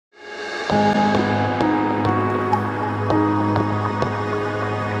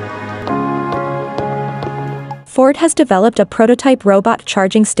Ford has developed a prototype robot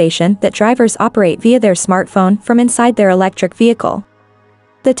charging station that drivers operate via their smartphone from inside their electric vehicle.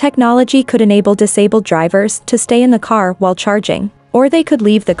 The technology could enable disabled drivers to stay in the car while charging, or they could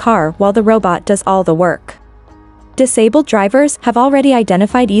leave the car while the robot does all the work. Disabled drivers have already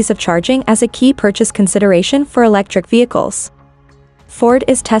identified ease of charging as a key purchase consideration for electric vehicles. Ford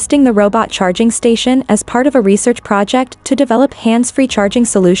is testing the robot charging station as part of a research project to develop hands-free charging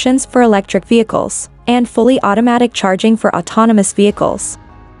solutions for electric vehicles and fully automatic charging for autonomous vehicles.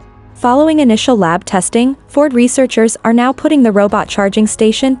 Following initial lab testing, Ford researchers are now putting the robot charging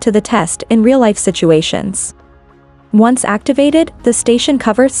station to the test in real-life situations. Once activated, the station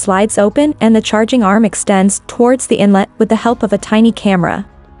cover slides open and the charging arm extends towards the inlet with the help of a tiny camera.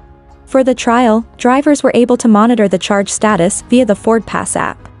 For the trial, drivers were able to monitor the charge status via the FordPass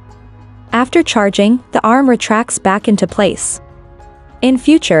app. After charging, the arm retracts back into place. In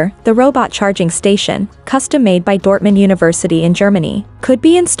future, the robot charging station, custom-made by Dortmund University in Germany, could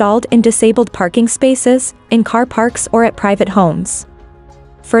be installed in disabled parking spaces, in car parks or at private homes.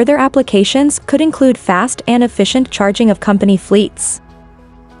 Further applications could include fast and efficient charging of company fleets.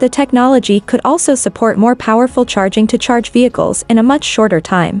 The technology could also support more powerful charging to charge vehicles in a much shorter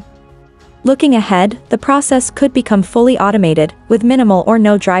time. Looking ahead, the process could become fully automated, with minimal or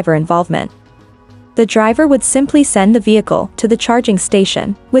no driver involvement. The driver would simply send the vehicle to the charging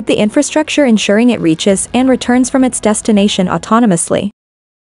station, with the infrastructure ensuring it reaches and returns from its destination autonomously.